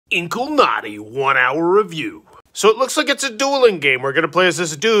Inkulinati 1 hour review. So it looks like it's a dueling game. We're going to play as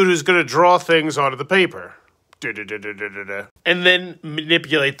this dude who's going to draw things onto the paper. And then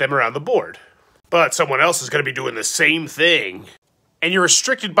manipulate them around the board. But someone else is going to be doing the same thing. And you're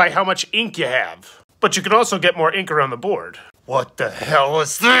restricted by how much ink you have. But you can also get more ink around the board. What the hell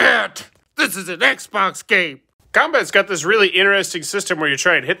is that? This is an Xbox game. Combat's got this really interesting system where you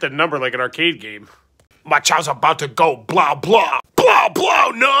try and hit the number like an arcade game. My chow's about to go blah blah. Blah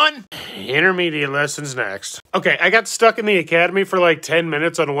blah, none! Intermediate lessons next. Okay, I got stuck in the academy for like 10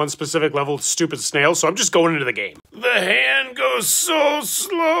 minutes on one specific level with stupid snail, so I'm just going into the game. The hand goes so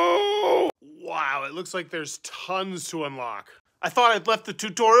slow! Wow, it looks like there's tons to unlock. I thought I'd left the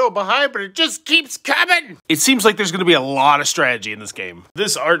tutorial behind, but it just keeps coming! It seems like there's gonna be a lot of strategy in this game.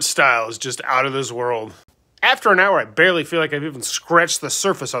 This art style is just out of this world. After an hour, I barely feel like I've even scratched the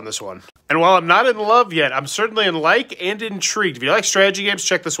surface on this one. And while I'm not in love yet, I'm certainly in like and intrigued. If you like strategy games,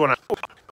 check this one out.